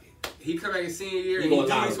 Yeah. He come back in senior year and he knew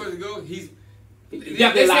he was supposed to go.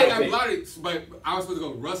 They said I'm lottery, but I was supposed to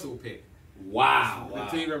go Russell pick. Wow. The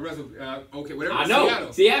team that Russell, okay, whatever. I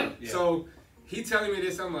know. Seattle. Yeah. So he telling me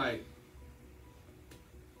this, I'm like,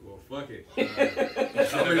 well, fuck it. I'm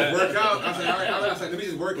gonna work out. I said, all right. I was like, let me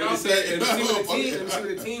just work out and see what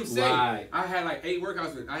the team say. Right. I had like 8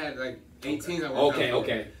 workouts. I had like 8 teams I worked out.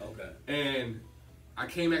 Okay. And I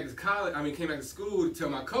came back to school to tell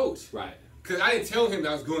my coach. Right. Cause I didn't tell him that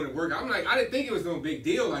I was going to work. I'm like, I didn't think it was no big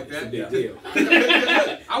deal like that. It's a big deal.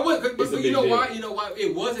 I wasn't, but you know why? You know why?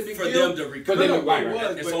 It was a big for deal. them to recover.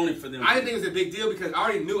 Right. It's only for them. I didn't think it was a big deal because I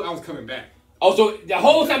already knew I was coming back. Oh, so the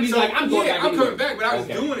whole time he's like, I'm going back. I'm coming back, but I was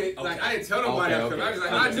doing it. Like, I didn't tell nobody I was coming. I was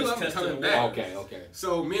like, I knew I was coming back. Okay.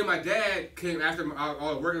 So me and my dad came after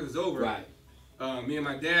all the work was over. Right. Me and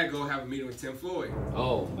my dad go have a meeting with Tim Floyd.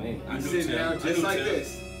 Oh, man. I'm sitting down just like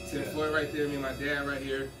this. Tim Floyd right there, me and my dad right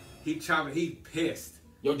here. He pissed.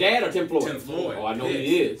 Your dad or Tim Floyd? Tim Floyd. Oh, I know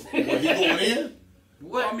he is. Well, he going in?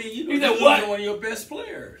 What? I mean, you know, he said he's what? one of your best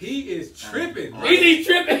players. He is tripping. He's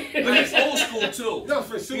tripping. But he's old school too. No,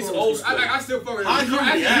 for sure. He's old school. I still fuck with him. How you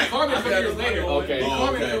He react? called me a couple years later. Okay. He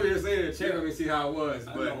called me a couple years later to check on me and see how it was.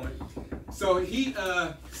 But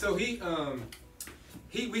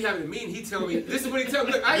we having a meeting. He tell me this is what he tell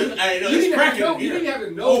me. Look, you didn't have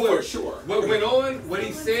to know for sure. What went on, what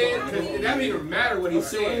he said. Cause it doesn't even matter what he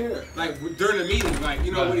said. Like during the meeting, like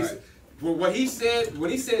you know what he said. When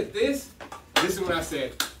he said this is what I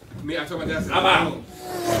said. I told my dad, I said, I'm out.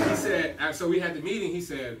 He said, so we had the meeting. He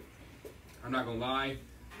said, I'm not gonna lie.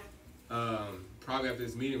 Probably after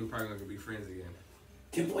this meeting, we're probably gonna be friends again.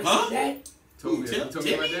 Tim Floyd said that? Told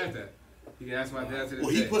me my dad that. You can ask my dad to this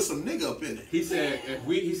day. He put some nigga up in it. He said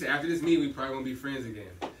after this meeting, we probably won't be friends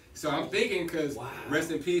again. So I'm thinking, because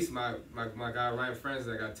rest in peace, my guy Ryan Francis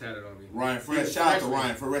that got tatted on me. Ryan Francis, shout out to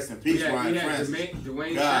Ryan for rest in peace, Ryan Francis.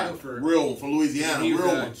 Dwayne God, real from Louisiana, he was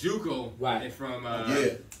real a JUCO from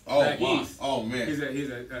back east. Oh man, he's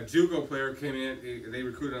a JUCO player. Came in, they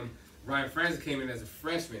recruited him. Ryan Francis came in as a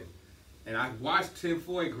freshman, and I watched Tim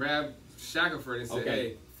Floyd grab Shackelford and said,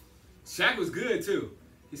 "Hey, Shaq was good too."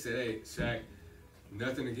 He said, "Hey, Shaq,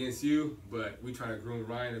 nothing against you, but we trying to groom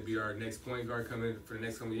Ryan to be our next point guard coming for the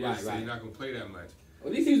next couple of years. So you're not gonna play that much."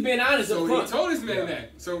 Well, at least he was being honest so up front. he told his man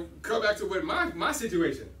that. So come back to what my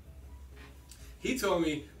situation. He told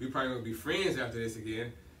me we probably gonna be friends after this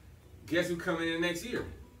again. Guess who coming in next year?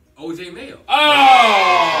 OJ Mayo.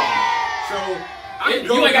 Oh! So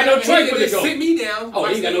you ain't got no choice but to go. Sit me down. Oh,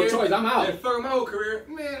 you got no choice. I'm out. And fuck my whole career,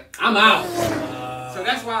 man. I'm out. So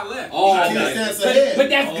that's why I left. Oh, but that's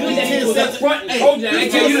good that he was up front and told you. I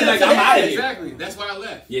ain't tell you like I'm out of here. Exactly. That's why I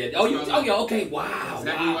left. Yeah. Okay. Wow.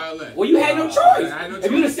 Exactly why I left. Well, you had no choice. I had no choice.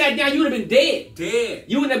 If you'd have sat down, you would have been dead. Dead.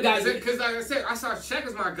 You wouldn't have got. Because like I said, I saw Shaq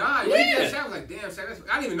as my guy. Yeah. Shaq was like, damn, Shaq.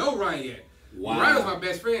 I didn't even know Ryan yet. Wow. Ryan was my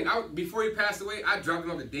best friend. Before he passed away, I dropped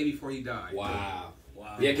him off the day before he died. Wow.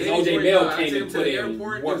 Wow. Yeah, because OJ Mayo came and to put the in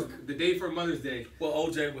airport work. The day for Mother's Day. Well,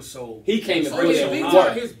 OJ was so... He came and really put so in high.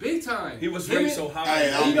 work. He was big time. He was ranked so high.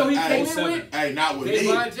 Hey, you know he came in with? Hey, not with me.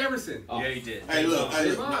 Davon Jefferson. Yeah, he did. Hey, look, not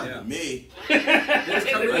Davon. me.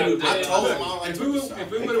 I told him I if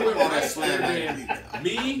we would have went right there,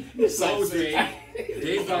 me, OJ,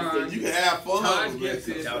 Davon, you can have fun. Todd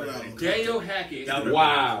Gibson, Daniel Hackett. That would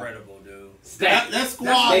wow. have been incredible, dude. That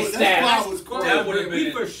squad was cool. That would have been...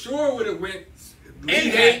 We for sure would have went...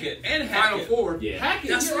 And Hackett. Final four. Yeah.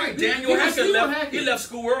 Hackett. That's right. Daniel Hackett left. He left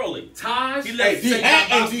school early. Taj. He left. D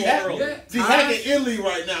Hackett in Italy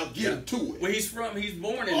right now, getting to it. Where he's from, he's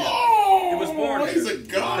born in Italy. Oh, He was born there. he's a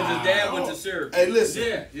god. Because his dad went to Syracuse. Hey,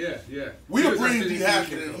 listen. Yeah. We'll bring D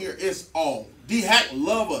Hackett in here. It's on. D Hack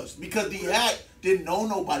love us because D Hack didn't know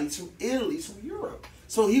nobody from Italy, from Europe.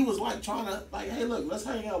 So he was like trying to hey, look, let's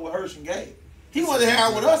hang out with Hirsch and Gabe. He wanted to hang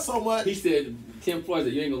out with us so much. He said, Tim Floyd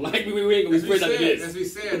said, "You ain't gonna like me. We ain't gonna be friends after this." As we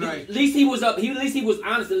said, like, at least he was up. At least he was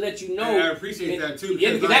honest to let you know. I appreciate that too.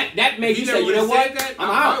 Yeah, because that made you say, you know what? I'm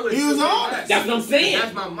out. He was honest. That's what I'm saying.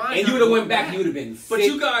 That's my mind. And you would have went back. You would have been. But sick.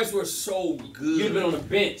 you guys were so good. You'd have been on the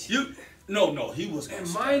bench. No, he was. And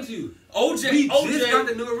mind you, OJ we just got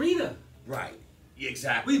the new arena. Right.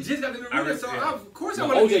 Exactly. We just got the new arena, so of course I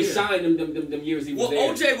Well, want to be OJ there. shined them years he was there.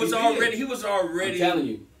 Well, OJ was already. He was I'm already telling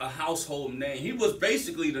you. a household name. He was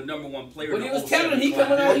basically the #1 player. But in he the was telling him, 07 he class.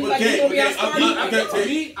 coming out, he's like, he's gonna be our starter. To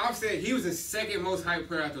me, I'm saying he was the second most hyped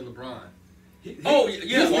player after LeBron. He was He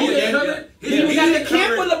was at the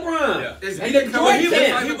camp with LeBron.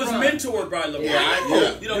 He was mentored by LeBron.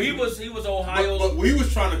 Yeah. You know, he was Ohio. But we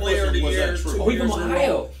was trying to player of the was year. that true? Oh, he from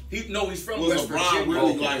Ohio. He's from Was West LeBron Virginia.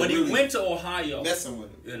 really, But he went to Ohio. Messing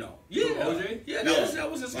with him. You know. Yeah. OJ? Yeah,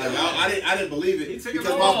 that was his guy. I didn't believe He it took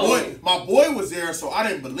because him all. my boy was there, so I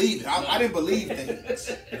didn't believe it. I didn't believe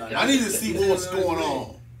things. I needed to see what's going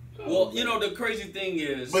on. Well, you know, the crazy thing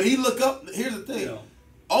is... But he look up. Here's the thing, You know,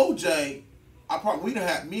 OJ. We done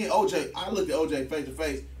had me and OJ. I looked at OJ face to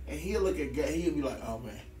face, and he'll look at Gabe. He'll be like, "Oh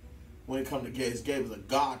man, when it comes to Gabe. Gabe is a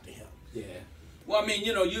god to him. Yeah. Well, I mean,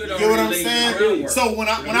 you know, you get what I'm saying? So when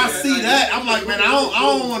I see that, I'm like, man, I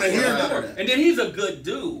don't want to hear that. And then he's a good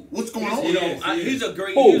dude. What's going on? You know, he's a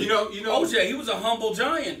great. You know, OJ, he was a humble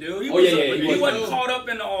giant, dude. He wasn't caught up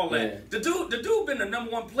in all that. The dude been the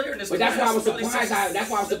 #1 player in this. But that's why I was surprised. That's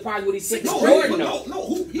why I was surprised when he said to Jordan.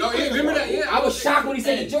 Jordan. Remember that? Yeah, I was shocked when he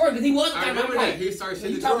said to Jordan because he was. I remember that. He started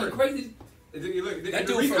saying to talking Jordan. Crazy. That the dude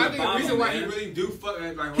reason, from I the think the reason bottom, why man. he really do fuck,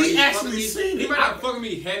 like He he actually me, seen he it. might not fucking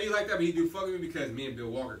me heavy like that, but he do fucking me because me and Bill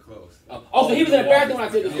Walker close. So he was in the bathroom when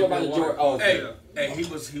I said the story about the Jordan. Oh, Hey, he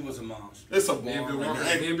was a monster. It's a Me and Bill bar. Walker,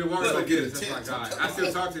 me and Bill Walker don't get it. That's my guy. I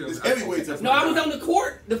still talk to him. It's heavyweights. No, I was on the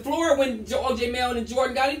court, the floor when OJ Mayo and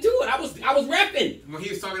Jordan got into it. I was repping. When he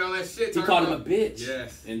was talking all that shit, He called him a bitch.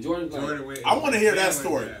 Yes. And Jordan went. I want to hear that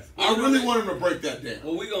story. I really want him to break that down.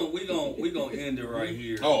 Well, we gonna end it right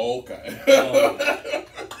here. Oh, okay.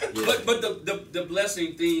 But the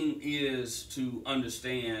blessing thing is to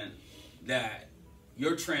understand that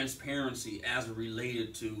your transparency as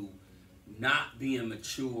related to not being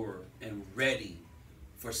mature and ready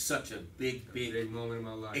for such a big moment in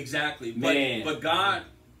my life. Exactly. Man. But God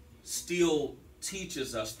still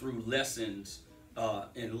teaches us through lessons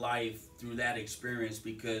in life through that experience,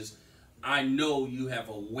 because I know you have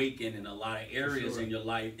awakened in a lot of areas in your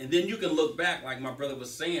life. And then you can look back, like my brother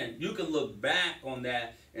was saying, you can look back on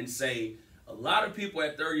that and say, a lot of people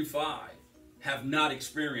at 35 have not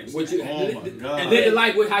experienced that. And live the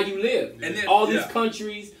life with how you live. And then, all these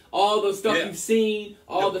countries, all the stuff you've seen,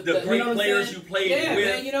 all the great players you played with.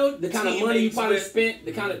 Man, you know, the kind of money you probably spent,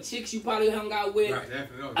 the kind of chicks you probably hung out with. Right.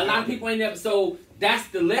 A lot of people ain't never, so that's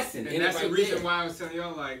the lesson. And that's the reason why I was telling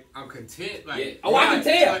y'all, like, I'm content. Like, oh, I can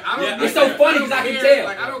tell. Like, it's so funny because I can tell.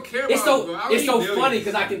 Like, I don't care about it's so funny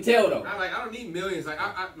because I can tell, though. I don't need millions. Like,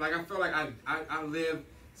 I feel like I live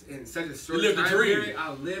in such a short time period.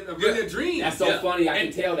 I live a dream. That's so funny. I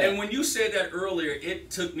can tell that. And when you said that earlier,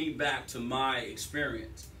 it took me back to my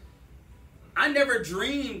experience. I never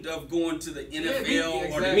dreamed of going to the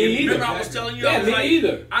NFL or the Me either. Remember I was telling you, I was like,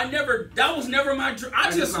 either. That was never my dream.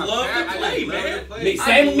 I just love to play, man.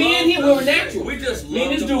 Same with me and him, we were natural. We just me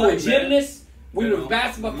and this dude were gymnasts. We were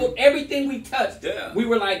basketball, football, everything we touched. Yeah. We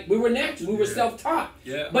were natural. We were self-taught.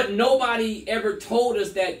 Yeah. But nobody ever told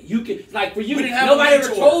us that you could, like for you, nobody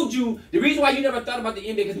ever told you, the reason why you never thought about the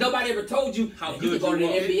NBA, because nobody ever told you how you could go to the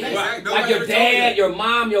NBA. Right. Like your dad, your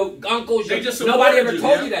mom, your uncles, nobody ever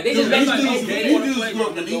told you that. They just let you These dudes grew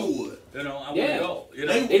up in Inglewood. You know, I want to go. You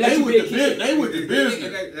know? They with the business.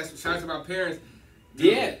 That's what shots about parents.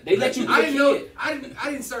 Yeah, they let you be a kid. I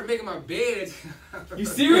didn't start making my bed. You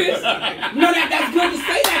serious? No, that's good to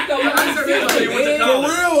say that though. For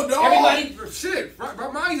real, dog. Everybody, shit. My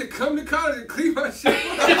mom used to come to college and clean my shit.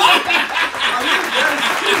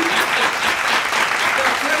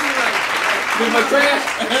 Clean my trash.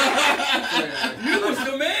 You was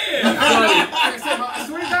the man. I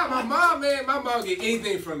swear to God, my mom get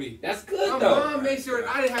anything from me. That's good my though. My mom made sure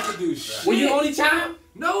I didn't have to do shit. Were you the only child?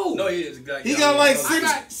 No, he is. He got like I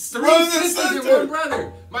got 6 3 sisters and 1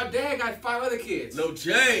 brother. My dad got 5 other kids. Lil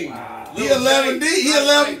J. Wow. He 11D. He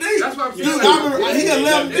 11D. That's what I'm saying. Dude, I remember he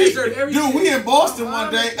 11D. Dude, we in Boston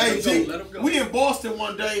one day. Hey, G, we in Boston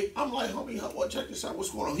one day. I'm like, homie, check this out.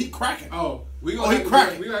 What's going on? He cracking. Oh, we gonna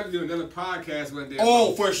have to do another podcast one day.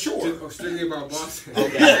 Oh, for sure. Strictly about Boston. We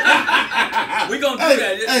gonna do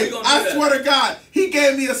that. Hey, I swear to God, he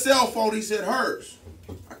gave me a cell phone. He said, hers.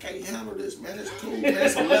 I can't handle this, man. It's cool, man.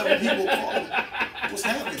 It's 11 people calling. What's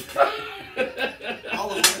happening? I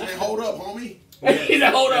was like, man, hold up, homie. He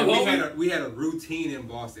said, hold up, homie. We had a routine in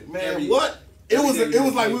Boston. Man, what? It was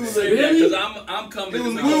like we was really? Because I'm coming. We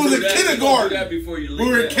was in kindergarten. That before you leave. We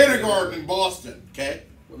were in kindergarten in Boston. Okay.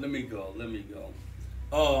 Well, let me go. No, you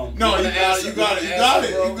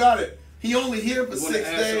got it. He only here for 6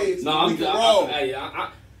 days. No, I'm good.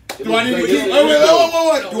 Do I need to keep?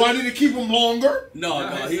 Wait. Do I need to keep him longer? No,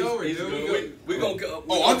 he's good. We gonna go.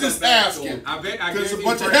 I'm just asking. I bet there's a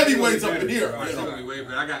bunch of heavyweights up in here.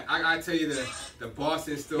 I tell you the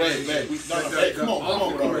Boston story. Hey, come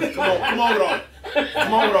on with all that.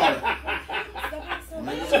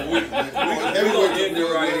 We're gonna end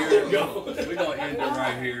it right here. We're gonna end it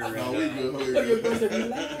right here. No, we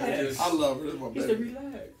good. I love it. This is my baby.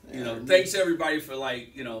 You know, thanks everybody for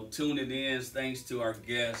tuning in. Thanks to our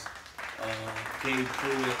guest, Gabe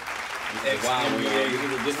Pruitt,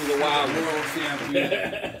 ex-NBA, this was a wild world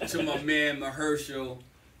champion. To my man Mahershel,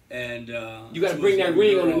 and you got to bring that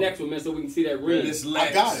ring on the next one, man, so we can see that ring.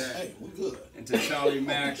 I got it. Hey, we good. And to Charley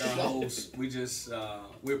Mack, our host, we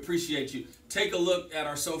appreciate you. Take a look at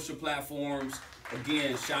our social platforms.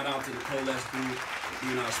 Again, shout out to the Coalesce Group for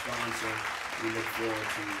being our sponsor. We look forward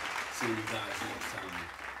to seeing you guys next time.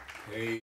 Hey.